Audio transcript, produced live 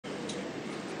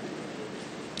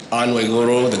Anne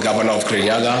Waiguru, the governor of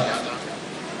Kirinyaga,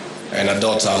 and a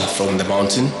daughter from the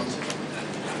mountain.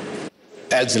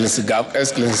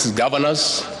 Excellencies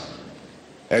governors,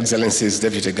 Excellencies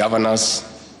deputy governors,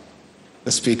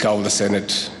 the Speaker of the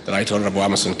Senate, the Right Honorable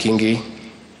Amason Kingi,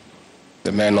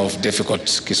 the man of difficult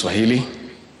Kiswahili,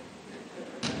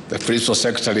 the Principal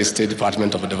Secretary, State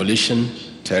Department of Devolution,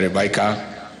 Terry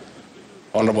Baika,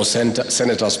 Honorable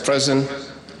Senators present,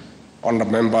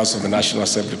 Honorable members of the National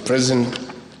Assembly present,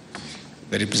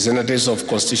 the representatives of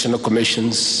constitutional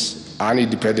commissions and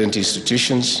independent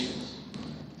institutions,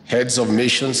 heads of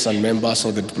missions and members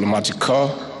of the diplomatic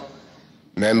corps,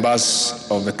 members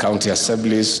of the county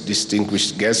assemblies,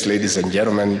 distinguished guests, ladies and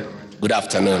gentlemen, good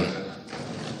afternoon.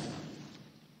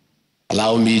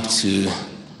 Allow me to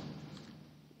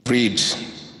read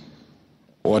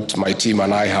what my team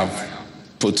and I have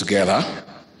put together,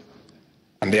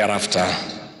 and thereafter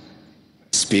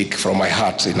speak from my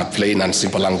heart in a plain and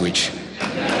simple language.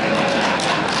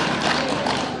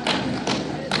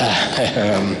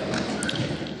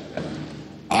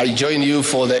 I join you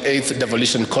for the 8th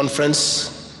Devolution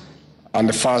Conference and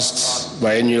the first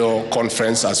biennial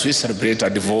conference as we celebrate a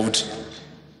devolved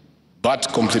but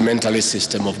complementary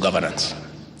system of governance.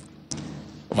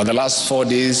 Over the last 4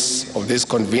 days of this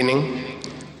convening,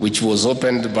 which was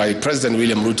opened by President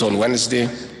William Ruto on Wednesday,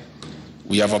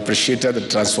 we have appreciated the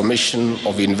transformation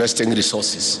of investing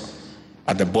resources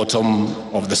at the bottom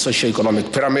of the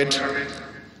socio-economic pyramid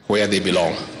where they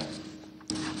belong.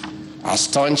 As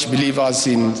staunch believers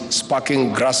in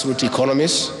sparking grassroots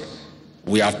economies,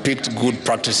 we have picked good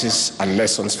practices and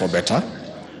lessons for better,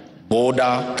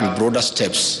 bolder and broader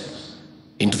steps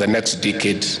into the next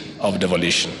decade of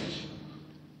devolution.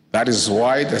 That is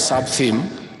why the sub-theme,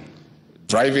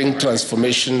 driving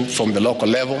transformation from the local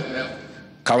level,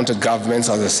 county governments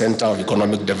as the center of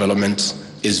economic development,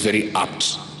 is very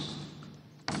apt.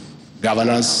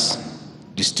 Governors,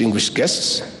 distinguished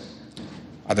guests,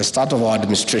 at the start of our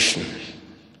administration,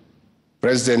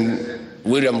 President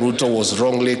William Ruto was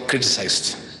wrongly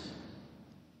criticized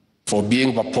for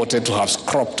being purported to have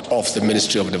scrubbed off the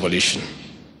Ministry of Devolution.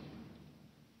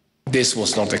 This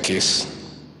was not the case.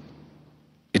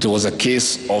 It was a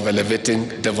case of elevating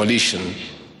devolution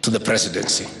to the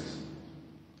presidency.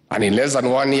 And in less than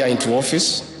 1 year into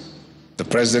office, the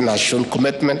president has shown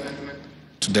commitment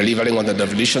to delivering on the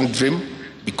devolution dream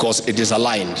because it is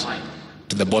aligned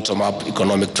to the bottom-up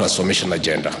economic transformation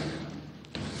agenda.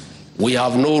 We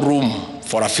have no room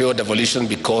for a failed devolution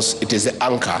because it is the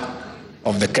anchor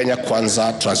of the Kenyan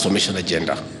Kwanza transformation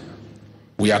agenda.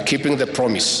 We are keeping the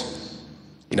promise.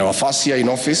 In our first year in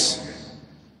office,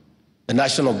 the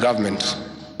national government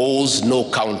owes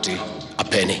no county a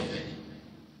penny.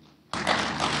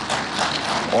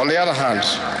 On the other hand,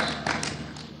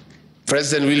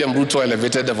 President William Ruto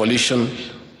elevated devolution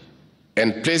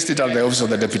and placed it at the office of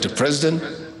the Deputy President,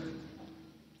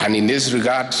 and in this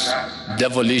regard,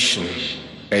 devolution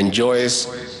enjoys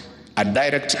a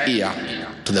direct ear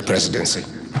to the presidency.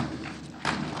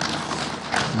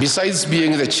 Besides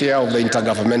being the chair of the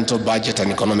Intergovernmental Budget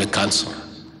and Economic Council,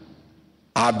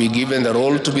 I'll be given the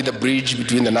role to be the bridge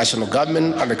between the national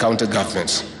government and the county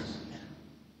governments.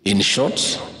 In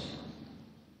short,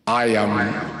 I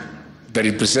am the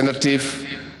representative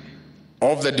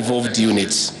of the devolved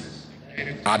units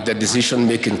at the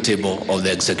decision-making table of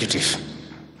the executive.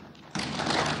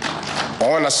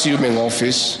 On assuming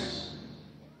office,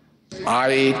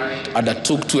 I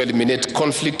undertook to eliminate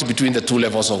conflict between the two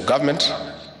levels of government,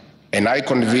 and I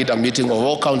convened a meeting of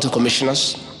all county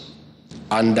commissioners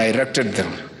and directed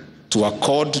them to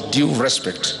accord due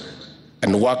respect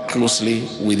and work closely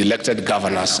with elected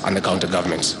governors and the county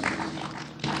governments.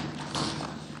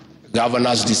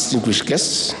 Governors, distinguished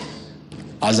guests,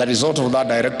 as a result of that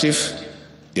directive,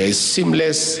 there is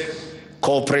seamless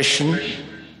cooperation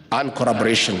and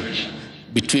collaboration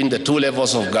between the two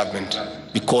levels of government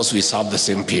because we serve the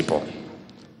same people.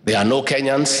 There are no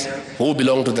Kenyans who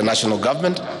belong to the national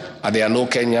government, and there are no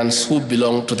Kenyans who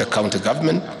belong to the county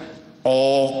government.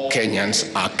 All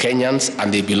Kenyans are Kenyans,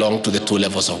 and they belong to the two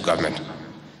levels of government.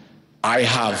 I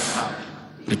have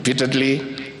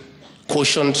repeatedly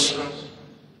cautioned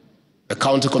the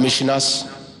county commissioners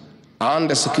and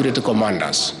the security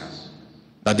commanders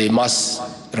that they must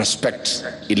respect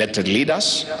elected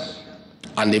leaders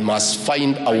and they must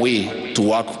find a way to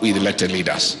work with elected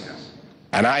leaders.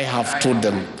 And I have told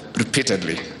them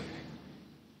repeatedly,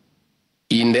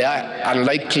 in the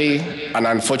unlikely and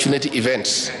unfortunate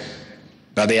events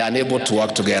that they are unable to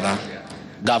work together,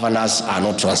 governors are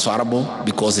not transferable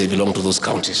because they belong to those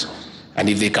counties. And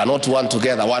if they cannot work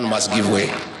together, one must give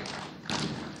way.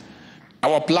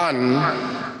 Our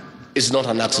plan is not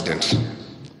an accident.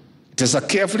 It is a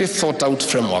carefully thought out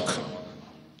framework.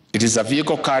 It is a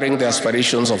vehicle carrying the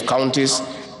aspirations of counties,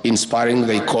 inspiring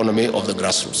the economy of the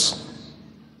grassroots.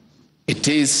 It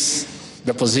is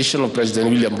the position of President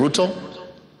William Ruto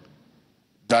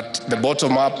that the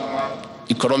bottom-up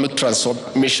economic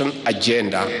transformation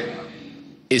agenda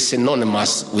is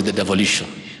synonymous with the devolution.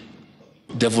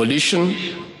 Devolution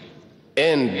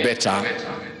and better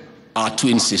are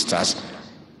twin sisters,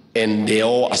 and they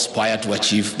all aspire to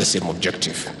achieve the same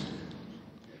objective.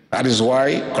 That is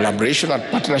why collaboration and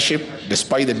partnership,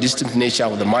 despite the distinct nature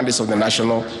of the mandates of the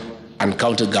national and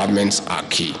county governments, are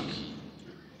key.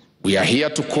 We are here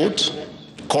to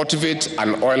cultivate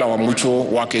and oil our mutual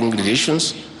working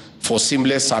relations for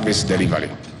seamless service delivery.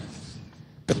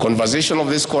 The conversation of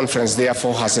this conference,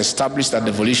 therefore, has established that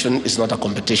devolution is not a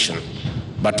competition,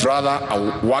 but rather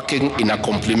a working in a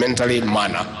complementary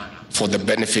manner for the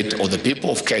benefit of the people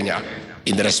of Kenya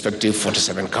in the respective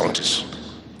 47 counties.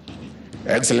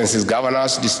 Excellencies,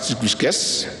 governors, distinguished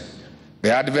guests,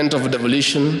 the advent of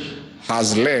devolution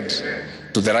has led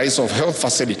to the rise of health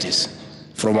facilities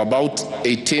from about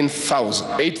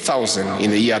 8,000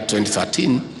 in the year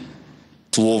 2013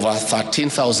 to over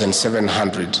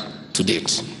 13,700 to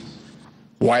date.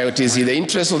 While it is in the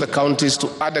interest of the counties to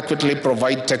adequately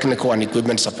provide technical and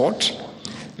equipment support,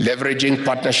 leveraging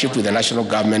partnership with the national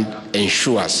government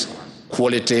ensures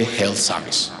quality health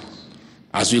service.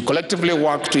 As we collectively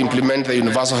work to implement the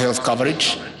universal health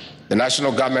coverage, the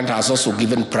national government has also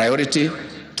given priority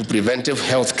to preventive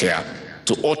health care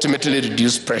to ultimately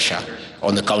reduce pressure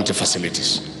on the county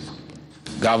facilities.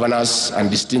 Governors and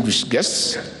distinguished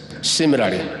guests,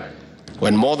 similarly,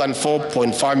 when more than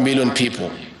 4.5 million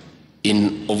people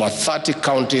in over 30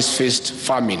 counties faced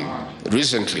famine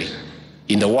recently,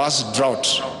 in the worst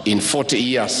drought in 40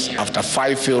 years after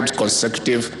 5 failed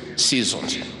consecutive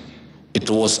seasons, it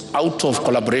was out of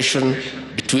collaboration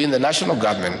between the national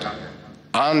government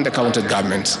and the county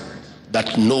governments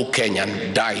that no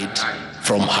Kenyan died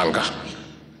from hunger.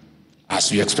 As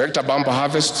we expect a bumper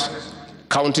harvest,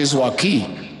 counties were key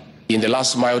in the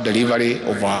last mile delivery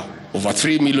of over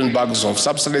 3 million bags of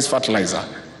subsidized fertilizer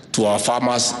to our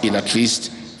farmers in at least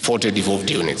 40 devolved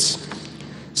units.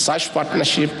 Such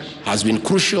partnership has been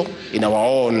crucial in our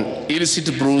own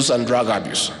illicit brews and drug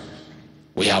abuse.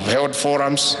 We have held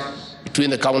forums between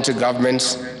the county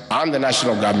governments and the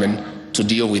national government to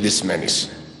deal with this menace.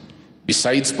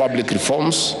 Besides public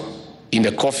reforms in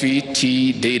the coffee,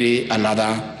 tea, dairy, and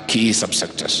other key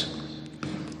subsectors.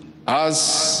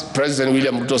 As President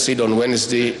William Ruto said on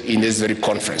Wednesday in this very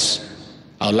conference,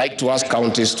 I would like to ask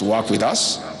counties to work with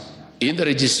us in the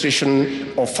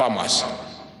registration of farmers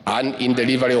and in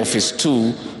delivery of phase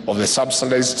 2 of the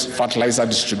subsidized fertilizer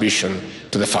distribution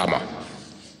to the farmer.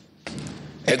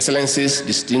 Excellencies,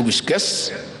 distinguished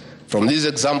guests, from these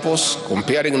examples,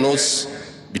 comparing notes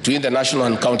between the national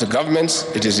and county governments,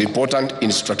 it is important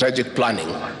in strategic planning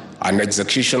and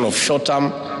execution of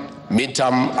short-term,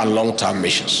 mid-term, and long-term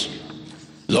measures.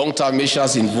 Long-term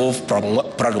measures involve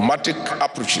pragmatic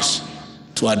approaches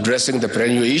to addressing the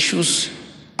perennial issues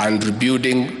and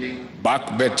rebuilding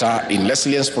back better in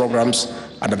resilience programs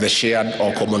under the shared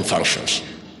or common functions.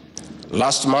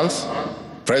 Last month,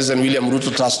 President William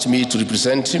Ruto tasked me to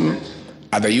represent him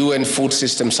at the UN Food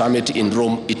System Summit in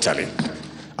Rome, Italy.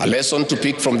 A lesson to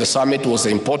pick from the summit was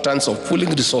the importance of pooling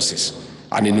resources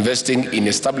and investing in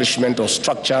establishment of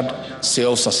structured,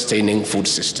 self-sustaining food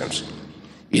systems.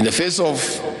 In the face of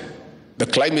the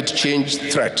climate change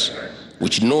threat,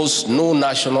 which knows no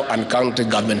national and county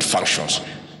government functions,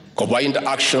 combined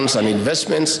actions and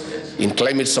investments in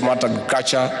climate-smart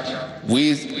agriculture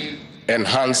will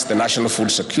enhance the national food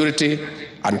security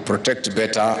and protect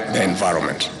better the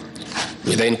environment.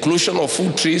 With the inclusion of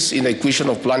food trees in the equation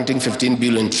of planting 15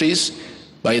 billion trees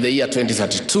by the year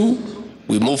 2032,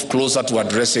 we move closer to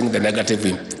addressing the negative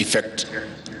effect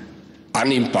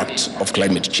and impact of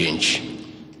climate change.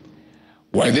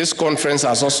 While this conference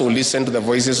has also listened to the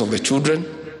voices of the children,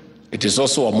 it is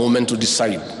also a moment to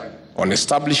decide on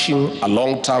establishing a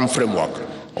long-term framework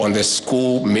on the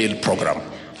school meal program,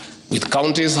 with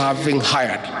counties having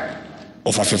hired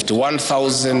over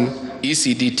 51,000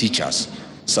 ECD teachers.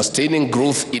 Sustaining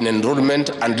growth in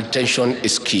enrollment and retention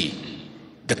is key.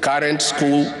 The current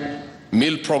school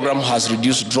meal program has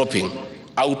reduced dropping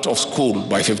out of school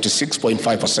by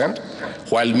 56.5%,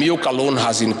 while milk alone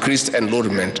has increased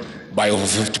enrollment by over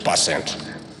 50%.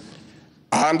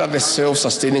 Under the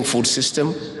self-sustaining food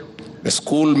system, the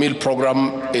school meal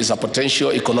program is a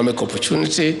potential economic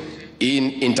opportunity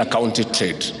in inter-county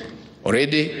trade.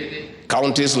 Already,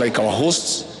 counties like our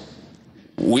hosts,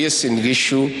 West in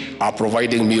Gishu, are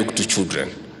providing milk to children.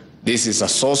 This is a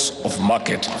source of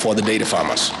market for the dairy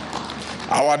farmers.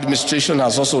 Our administration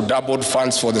has also doubled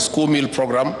funds for the school meal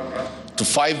program to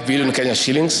 5 billion Kenya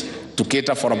shillings to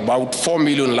cater for about 4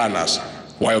 million learners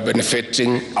while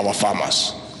benefiting our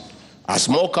farmers. As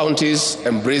more counties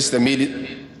embrace the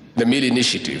meal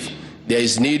initiative, there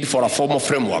is need for a formal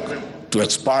framework to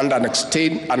expand and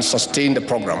extend and sustain the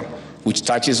program, which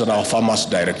touches on our farmers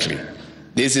directly.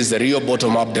 This is the real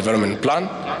bottom-up development plan,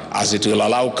 as it will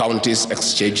allow counties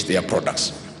exchange their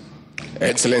products.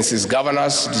 Excellencies,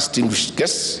 governors, distinguished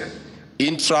guests,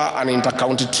 intra- and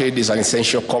inter-county trade is an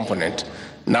essential component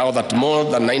now that more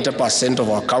than 90% of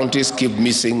our counties keep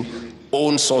missing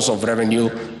own source of revenue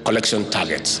collection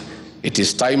targets. It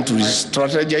is time to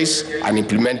strategize and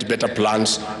implement better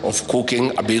plans of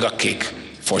cooking a bigger cake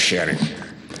for sharing.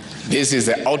 This is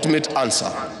the ultimate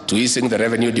answer to easing the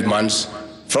revenue demands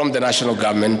from the national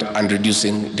government and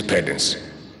reducing dependence.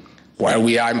 While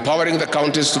we are empowering the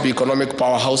counties to be economic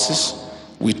powerhouses,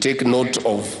 we take note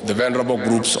of the vulnerable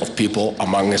groups of people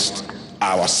amongst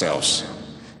ourselves.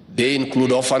 They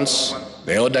include orphans,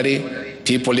 the elderly,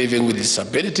 people living with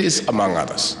disabilities, among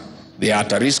others. They are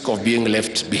at a risk of being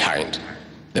left behind.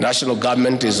 The national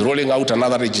government is rolling out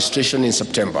another registration in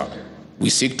September. We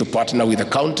seek to partner with the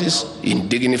counties in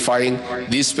dignifying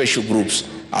these special groups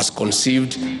as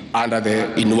conceived under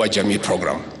the Inua Jamii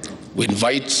program. We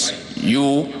invite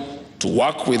you to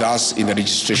work with us in the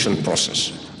registration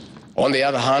process. On the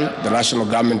other hand, the national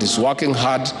government is working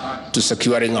hard to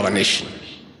securing our nation.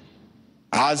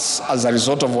 As a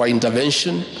result of our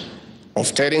intervention,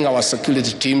 of telling our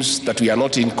security teams that we are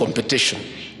not in competition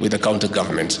with the county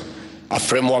government, a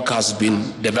framework has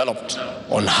been developed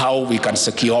on how we can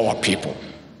secure our people.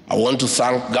 I want to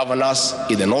thank governors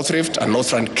in the North Rift and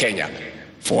Northern Kenya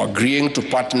for agreeing to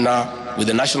partner with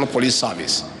the National Police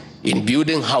Service in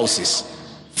building houses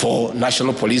for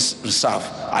National Police Reserve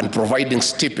and providing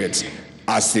stipends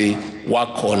as they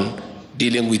work on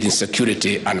dealing with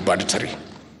insecurity and banditry.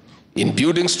 In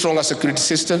building stronger security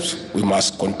systems, we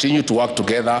must continue to work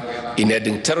together in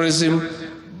ending terrorism,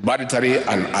 banditry,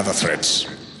 and other threats.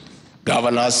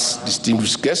 Governors,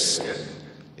 distinguished guests,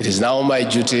 it is now my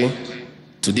duty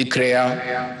to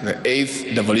declare the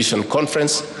 8th Devolution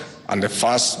Conference and the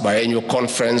first biennial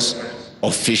conference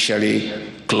officially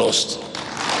closed.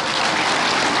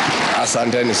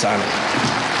 Asanteni sana.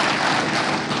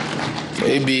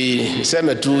 Maybe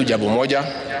niseme tu jambo moja.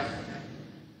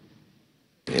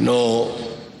 You know,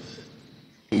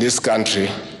 in this country,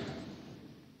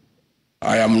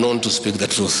 I am known to speak the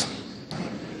truth.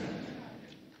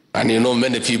 And you know,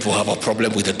 many people have a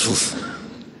problem with the truth.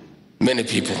 Many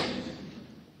people.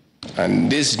 And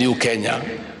this new Kenya,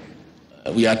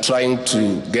 we are trying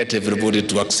to get everybody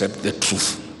to accept the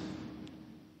truth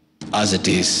as it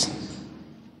is.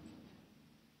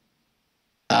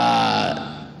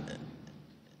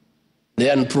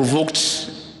 The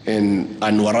unprovoked and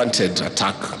unwarranted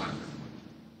attack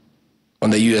on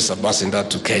the U.S. ambassador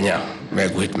to Kenya,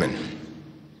 Meg Whitman,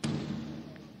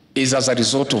 is as a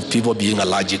result of people being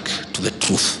allergic to the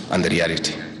truth and the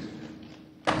reality.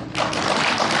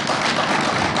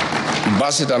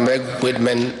 Ambassador Meg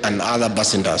Whitman and other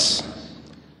ambassadors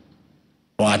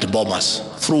were at bombers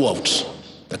throughout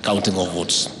the counting of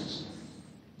votes.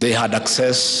 They had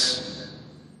access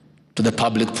to the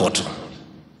public portal.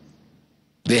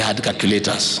 They had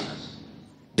calculators.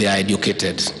 They are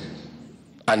educated.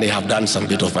 And they have done some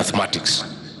bit of mathematics.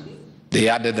 They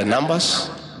added the numbers,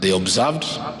 they observed,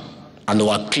 and they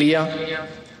were clear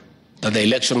that the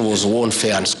election was won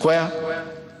fair and square,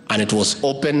 and it was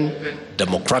open,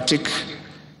 democratic,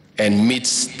 and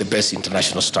meets the best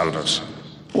international standards.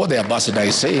 What the ambassador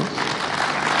is saying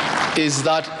is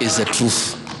that is the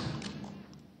truth.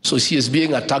 So she is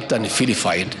being attacked and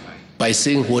vilified by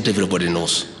saying what everybody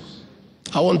knows.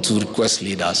 I want to request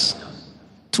leaders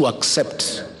to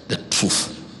accept the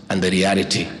truth and the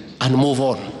reality and move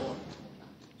on.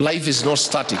 Life is not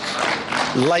static.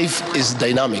 Life is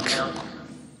dynamic.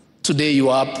 Today you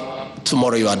are up,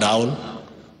 tomorrow you are down,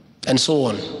 and so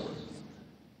on.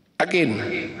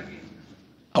 Again,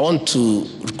 I want to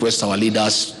request our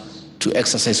leaders to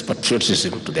exercise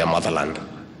patriotism to their motherland.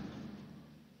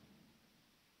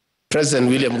 President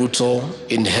William Ruto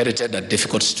inherited a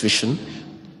difficult situation.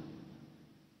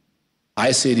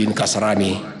 I said in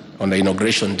Kasarani on the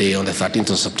inauguration day on the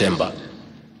 13th of September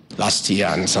last year,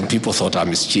 and some people thought I'm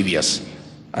mischievous,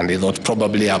 and they thought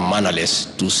probably I'm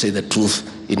mannerless to say the truth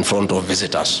in front of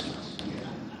visitors.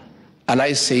 And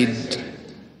I said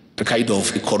the kind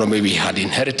of economy we had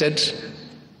inherited,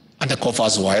 and the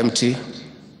coffers were empty,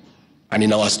 and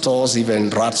in our stores even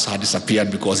rats had disappeared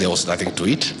because there was nothing to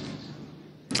eat.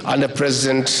 And the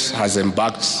president has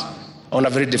embarked on a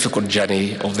very difficult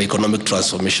journey of the economic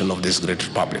transformation of this great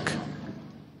republic.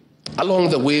 Along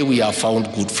the way, we have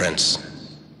found good friends.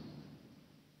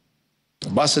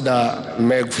 Ambassador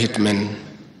Meg Whitman,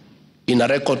 in a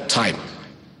record time,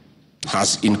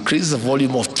 has increased the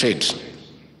volume of trade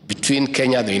between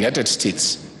Kenya and the United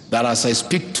States, that as I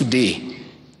speak today,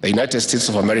 the United States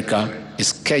of America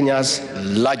is Kenya's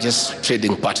largest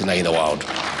trading partner in the world.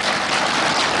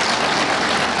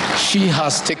 She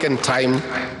has taken time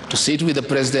to sit with the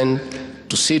president,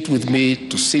 to sit with me,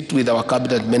 to sit with our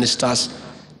cabinet ministers,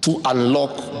 to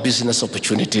unlock business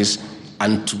opportunities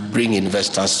and to bring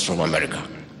investors from America.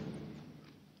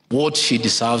 What she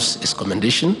deserves is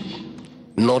commendation,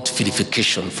 not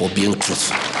vilification for being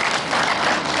truthful.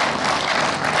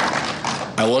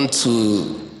 I want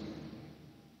to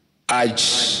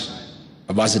urge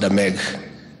Ambassador Meg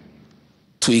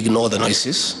to ignore the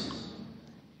noises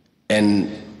and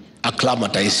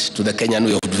acclimatize to the Kenyan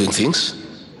way of doing things.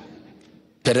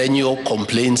 Perennial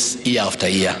complaints year after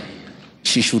year.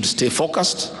 She should stay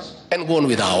focused and go on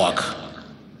with her work.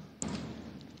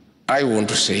 I want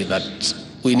to say that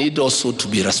we need also to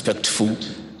be respectful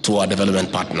to our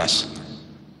development partners.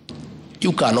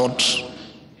 You cannot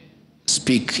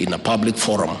speak in a public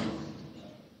forum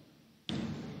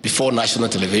before national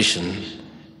television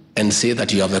and say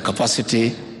that you have the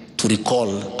capacity to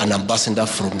recall an ambassador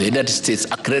from the United States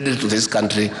accredited to this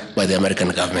country by the American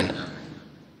government.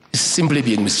 It's simply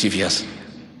being mischievous.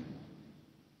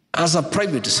 As a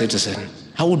private citizen,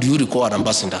 how would you recall an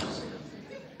ambassador?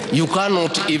 You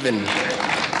cannot even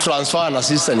transfer an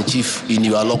assistant chief in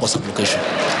your locus application.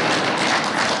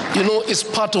 You know, it's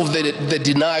part of the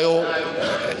denial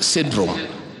syndrome.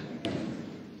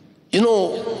 You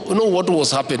know what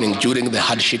was happening during the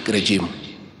handshake regime?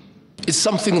 It's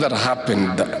something that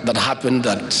happened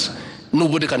that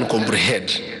nobody can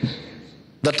comprehend.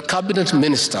 That cabinet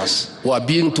ministers were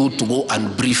being told to go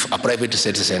and brief a private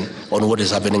citizen on what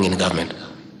is happening in government.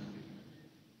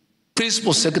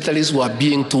 Principal secretaries were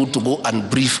being told to go and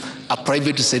brief a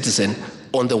private citizen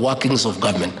on the workings of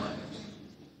government.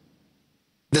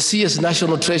 The CS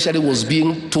National Treasury was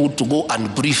being told to go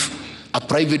and brief a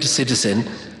private citizen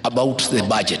about the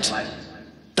budget.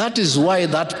 That is why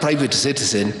that private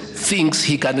citizen thinks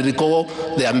he can recall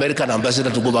the American ambassador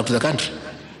to go back to the country.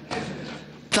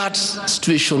 That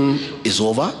situation is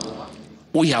over.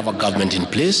 We have a government in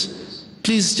place.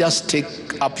 Please just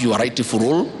take up your rightful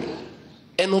role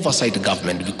and oversight the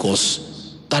government,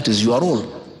 because that is your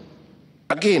role.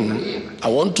 Again, I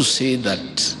want to say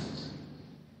that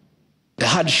the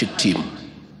hardship team,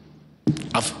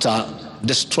 after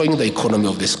destroying the economy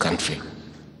of this country,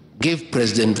 gave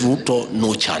President Ruto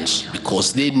no chance,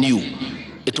 because they knew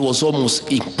it was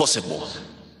almost impossible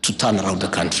to turn around the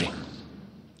country.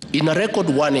 In a record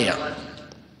 1 year,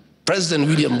 President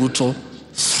William Ruto,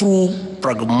 through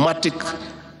pragmatic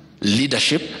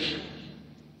leadership,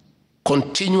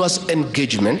 continuous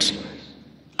engagement,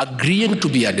 agreeing to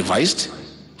be advised,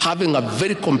 having a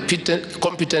very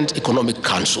competent economic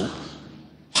council,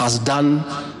 has done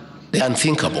the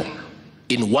unthinkable.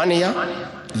 In 1 year,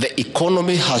 the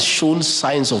economy has shown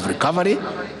signs of recovery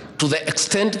to the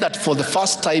extent that for the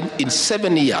first time in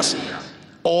 7 years,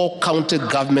 all county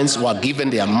governments were given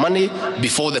their money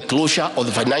before the closure of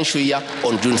the financial year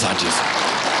on June 30th.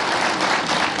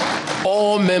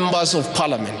 All members of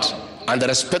parliament and the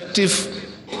respective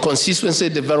constituency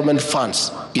development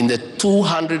funds in the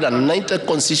 290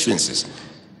 constituencies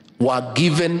were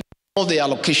given all the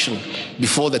allocation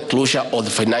before the closure of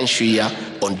the financial year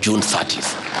on June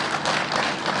 30th.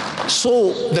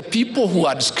 So the people who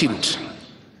had schemed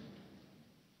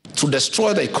to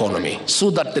destroy the economy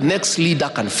so that the next leader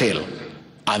can fail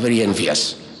are very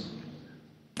envious.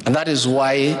 And that is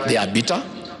why they are bitter,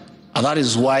 and that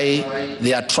is why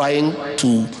they are trying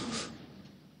to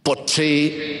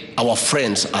portray our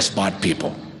friends as bad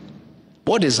people.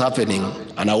 What is happening,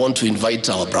 and I want to invite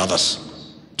our brothers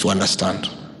to understand,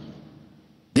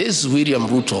 this William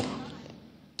Ruto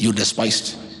you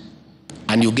despised,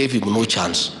 and you gave him no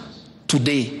chance.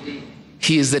 Today,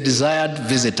 he is the desired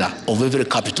visitor of every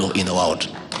capital in the world.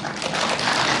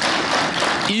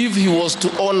 If he was to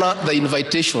honor the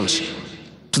invitations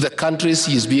to the countries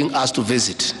he is being asked to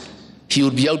visit, he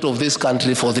would be out of this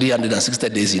country for 360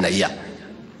 days in a year.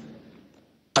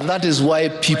 And that is why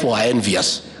people are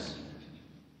envious.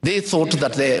 They thought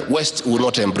that the West will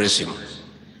not embrace him.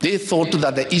 They thought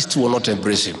that the East will not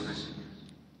embrace him.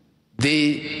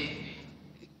 They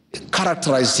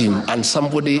characterized him as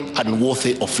somebody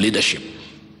unworthy of leadership.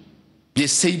 They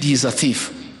said he is a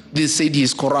thief. They said he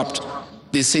is corrupt.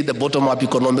 They say the bottom-up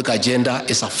economic agenda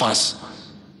is a farce.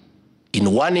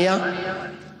 In 1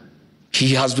 year,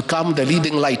 He has become the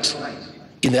leading light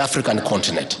in the African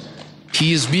continent.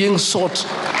 He is being sought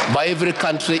by every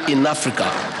country in Africa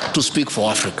to speak for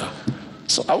Africa.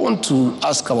 So I want to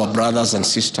ask our brothers and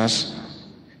sisters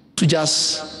to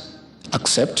just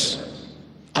accept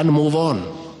and move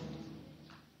on.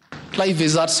 Life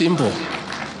is that simple.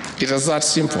 It is that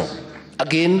simple.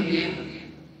 Again,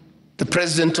 the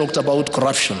president talked about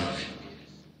corruption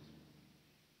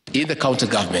in the county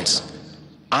governments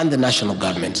and the national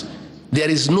government. There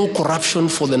is no corruption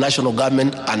for the national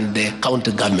government and the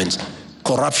county governments.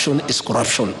 Corruption is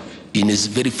corruption in its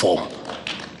very form.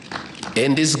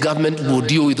 And this government will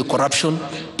deal with the corruption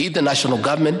in the national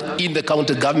government, in the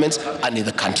county governments, and in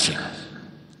the country.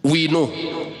 We know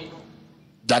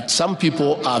that some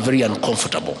people are very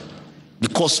uncomfortable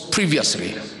because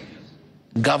previously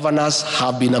governors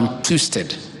have been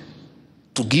twisted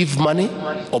to give money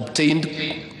obtained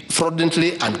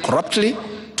fraudulently and corruptly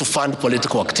to fund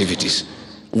political activities.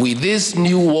 With this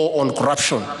new war on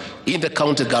corruption in the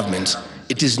county governments,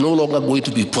 it is no longer going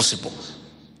to be possible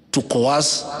to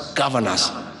coerce governors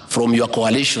from your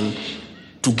coalition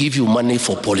to give you money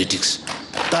for politics.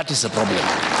 That is a problem.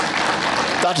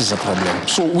 That is a problem.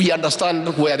 So we understand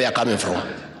where they are coming from.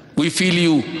 We feel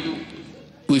you.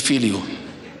 We feel you.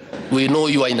 We know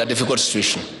you are in a difficult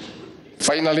situation.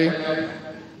 Finally,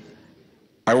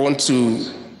 I want to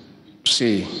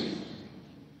say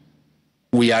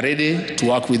we are ready to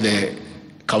work with the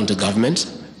county government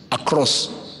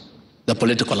across the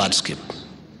political landscape.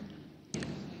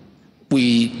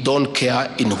 We don't care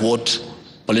in what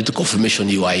political formation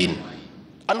you are in.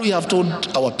 And we have told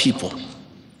our people,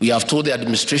 we have told the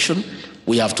administration,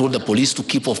 we have told the police to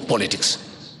keep off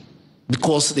politics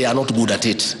because they are not good at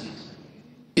it.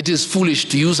 It is foolish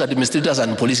to use administrators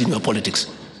and police in your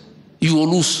politics. You will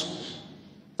lose.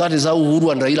 That is how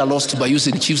Uhuru and Raila lost by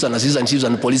using chiefs and assistant chiefs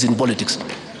and police in politics.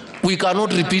 We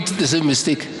cannot repeat the same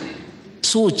mistake.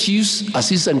 So chiefs,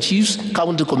 assistant chiefs,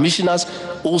 county commissioners,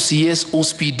 OCS,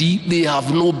 OSPD, they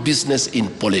have no business in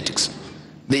politics.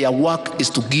 Their work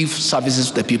is to give services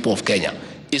to the people of Kenya.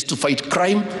 Is to fight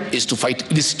crime, is to fight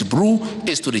illicit brew,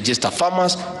 is to register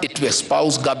farmers, is to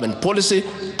espouse government policy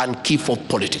and keep off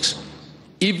politics.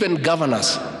 Even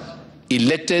governors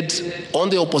elected on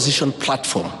the opposition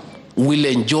platform will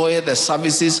enjoy the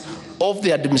services of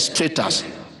the administrators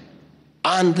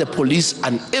and the police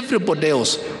and everybody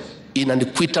else in an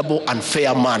equitable and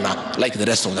fair manner like the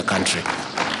rest of the country.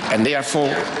 And therefore,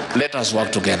 let us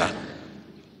work together.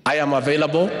 I am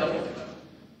available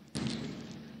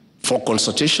for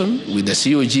consultation with the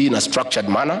COG in a structured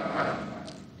manner.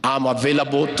 I'm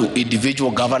available to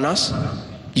individual governors.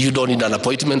 You don't need an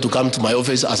appointment to come to my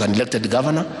office as an elected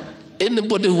governor.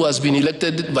 Anybody who has been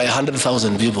elected by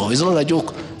 100,000 people, it's not a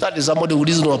joke. That is somebody who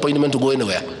needs no appointment to go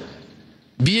anywhere.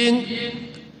 Being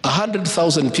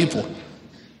 100,000 people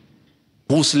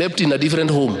who slept in a different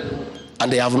home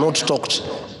and they have not talked,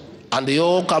 and they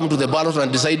all come to the ballot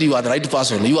and decide you are the right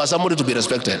person, you are somebody to be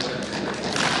respected.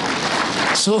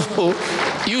 So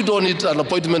you don't need an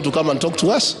appointment to come and talk to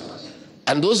us.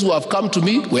 And those who have come to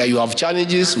me, where you have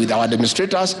challenges with our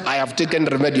administrators, I have taken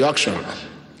remedial action,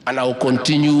 and I will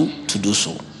continue to do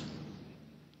so.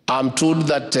 I'm told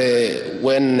that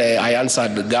when I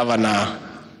answered the governor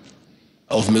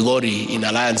of Migori in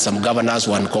Alliance, some governors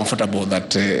were uncomfortable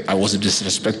that I was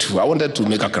disrespectful. I wanted to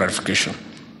make a clarification.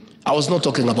 I was not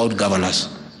talking about governors.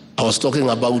 I was talking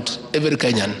about every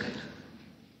Kenyan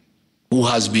who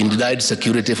has been denied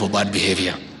security for bad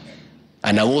behavior.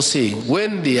 And I will say,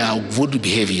 when they are good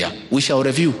behavior, we shall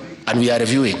review, and we are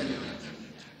reviewing.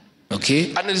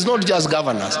 Okay? And it's not just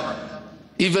governors,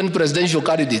 even presidential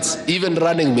candidates, even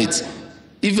running mates,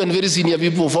 even very senior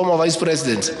people, former vice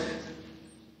presidents,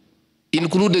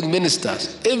 including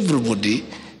ministers, everybody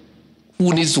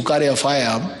who needs to carry a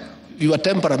firearm, your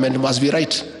temperament must be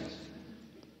right.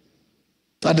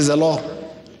 That is the law.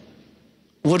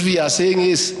 What we are saying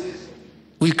is,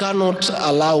 we cannot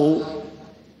allow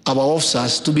our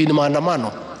officers to be in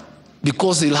maandamano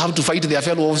because they'll have to fight their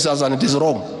fellow officers, and it is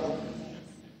wrong.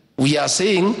 We are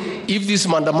saying if these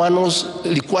maandamanos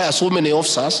require so many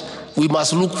officers, we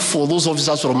must look for those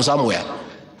officers from somewhere.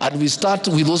 And we start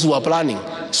with those who are planning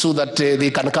so that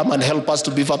they can come and help us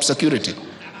to beef up security.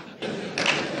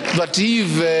 But if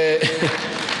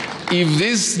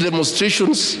these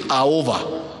demonstrations are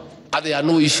over and there are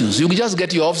no issues, you can just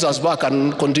get your officers back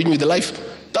and continue with the life.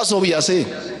 That's what we are saying.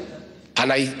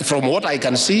 And from what I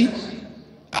can see,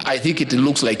 I think it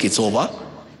looks like it's over.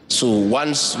 So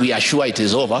once we are sure it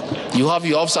is over, you have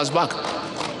your officers back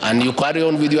and you carry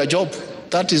on with your job.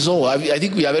 That is all. I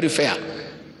think we are very fair.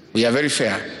 We are very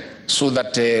fair so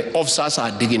that officers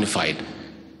are dignified.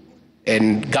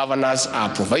 and governors are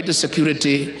provided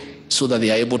security so that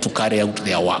they are able to carry out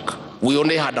their work. We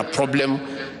only had a problem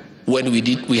when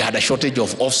we had a shortage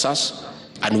of officers,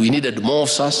 and we needed more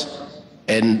officers,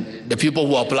 and the people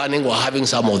who are planning were having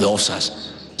some of the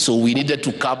officers. So we needed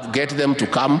to get them to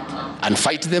come and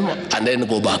fight them and then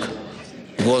go back.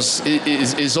 Because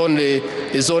it's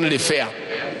only fair,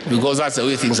 because that's the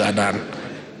way things are done.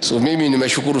 So mimi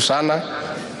nimeshukuru sana,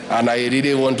 and I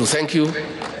really want to thank you.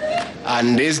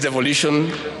 And this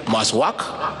devolution must work,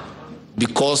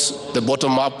 because the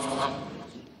bottom-up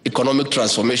economic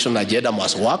transformation agenda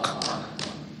must work.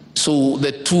 So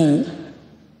the two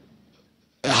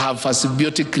have a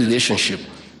symbiotic relationship.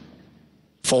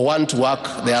 For one to work,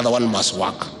 the other one must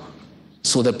work.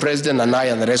 So the President and I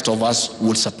and the rest of us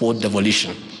will support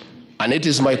devolution. And it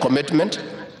is my commitment,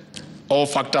 all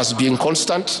factors being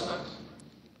constant,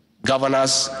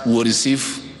 governors will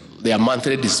receive their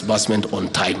monthly disbursement on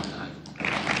time.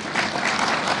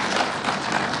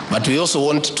 But we also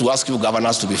want to ask you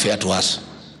governors to be fair to us.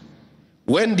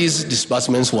 When these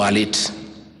disbursements were late,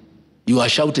 you are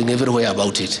shouting everywhere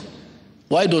about it.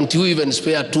 Why don't you even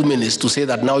spare 2 minutes to say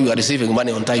that now you are receiving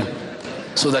money on time,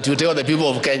 so that you tell the people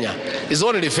of Kenya? It's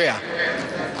only fair.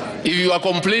 If you are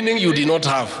complaining you did not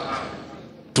have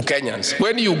to Kenyans,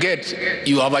 when you get,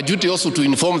 you have a duty also to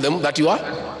inform them that you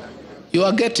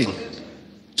are getting.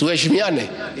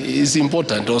 Tuheshimiane is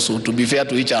important also, to be fair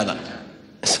to each other.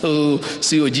 So,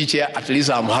 COG Chair, at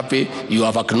least I'm happy you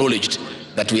have acknowledged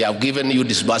that we have given you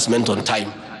disbursement on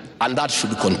time, and that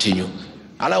should continue.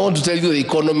 And I want to tell you the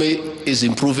economy is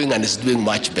improving and is doing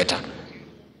much better.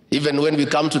 Even when we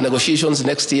come to negotiations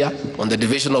next year on the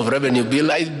division of revenue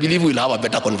bill, I believe we'll have a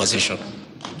better conversation.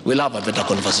 We'll have a better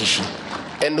conversation.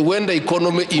 And when the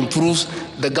economy improves,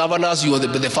 the governors, you are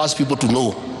the first people to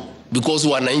know, because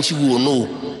wananchi will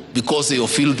know, because they will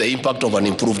feel the impact of an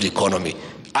improved economy.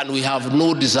 And we have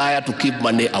no desire to keep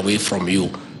money away from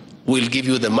you. We'll give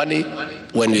you the money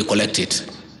when we collect it.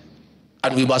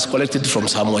 And we must collect it from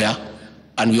somewhere,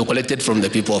 and we will collect it from the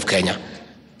people of Kenya.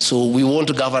 So we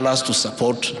want governors to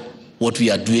support what we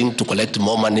are doing to collect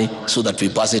more money so that we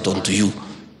pass it on to you.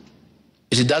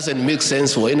 It doesn't make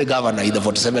sense for any governor in the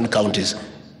 47 counties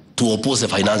to oppose the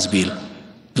finance bill,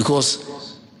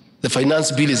 because the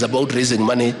finance bill is about raising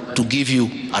money to give you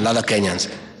and other Kenyans.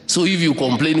 So if you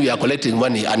complain we are collecting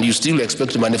money and you still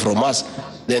expect money from us,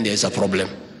 then there is a problem.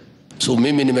 So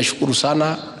mimi nimeshukuru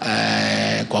sana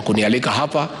kwa kunialika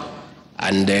hapa,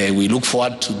 and we look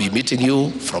forward to be meeting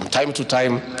you from time to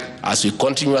time as we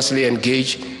continuously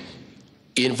engage.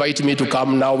 Invite me to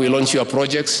come now, we launch your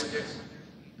projects.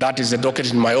 That is the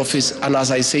docket in my office. And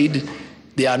as I said,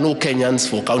 there are no Kenyans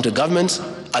for county governments,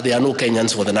 and there are no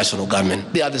Kenyans for the national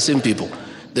government. They are the same people.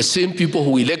 The same people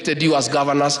who elected you as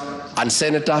governors and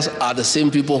senators are the same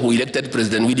people who elected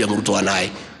President William Ruto and I.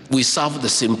 We serve the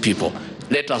same people.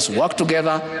 Let us work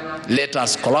together, let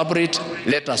us collaborate,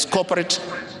 let us cooperate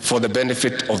for the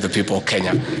benefit of the people of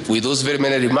Kenya. With those very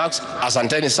many remarks,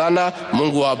 asanteni sana,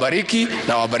 Mungu awabariki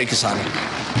na wabariki sana.